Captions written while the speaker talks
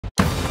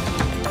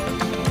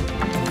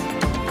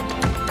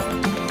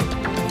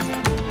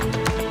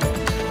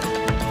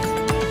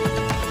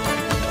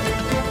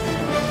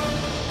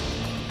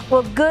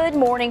Well, good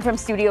morning from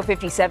Studio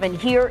 57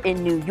 here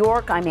in New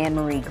York. I'm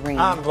Anne-Marie Green.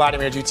 I'm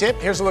Vladimir.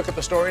 Here's a look at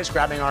the stories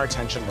grabbing our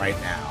attention right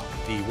now.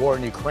 The war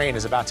in Ukraine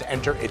is about to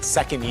enter its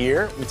second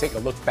year. We take a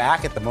look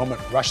back at the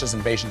moment Russia's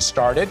invasion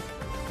started,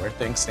 where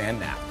things stand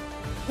now.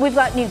 We've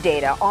got new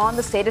data on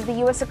the state of the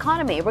U.S.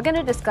 economy. We're going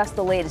to discuss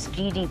the latest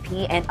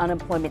GDP and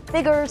unemployment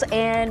figures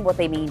and what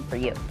they mean for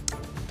you.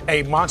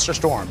 A monster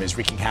storm is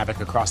wreaking havoc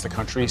across the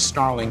country,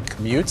 snarling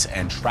commutes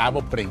and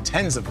travel, putting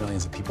tens of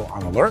millions of people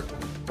on alert.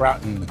 We're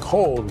out in the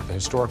cold with the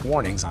historic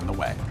warnings on the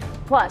way.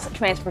 Plus,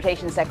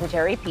 Transportation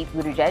Secretary Pete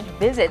Buttigieg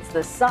visits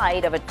the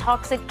site of a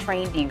toxic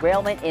train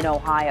derailment in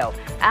Ohio.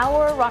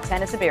 Our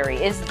Roxana Saberi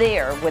is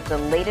there with the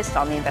latest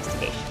on the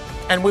investigation.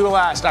 And we will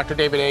ask Dr.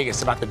 David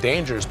Agus about the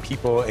dangers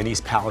people in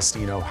East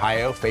Palestine,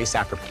 Ohio face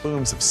after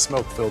plumes of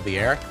smoke filled the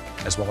air,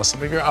 as well as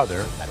some of your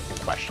other medical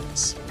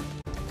questions.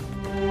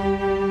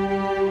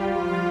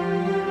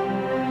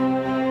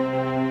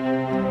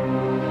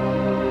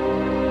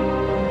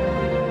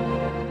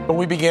 But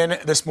we begin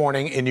this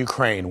morning in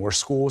Ukraine, where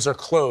schools are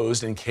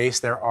closed in case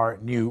there are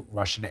new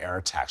Russian air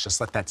attacks.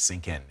 Just let that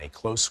sink in. They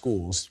close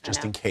schools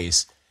just in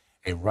case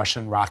a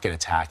Russian rocket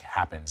attack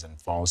happens and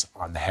falls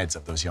on the heads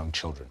of those young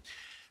children.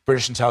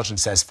 British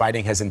intelligence says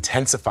fighting has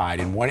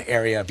intensified in one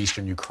area of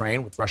eastern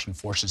Ukraine, with Russian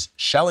forces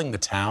shelling the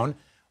town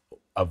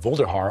of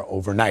Vladimir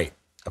overnight.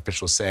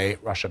 Officials say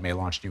Russia may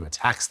launch new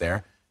attacks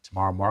there.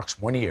 Tomorrow marks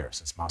 1 year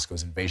since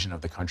Moscow's invasion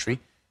of the country.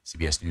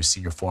 CBS News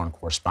senior foreign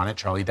correspondent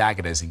Charlie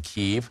Daggett is in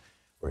Kyiv,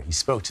 where he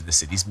spoke to the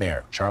city's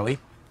mayor. Charlie,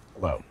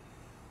 hello.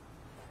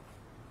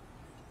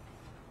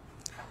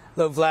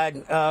 Hello,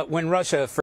 Vlad. When Russia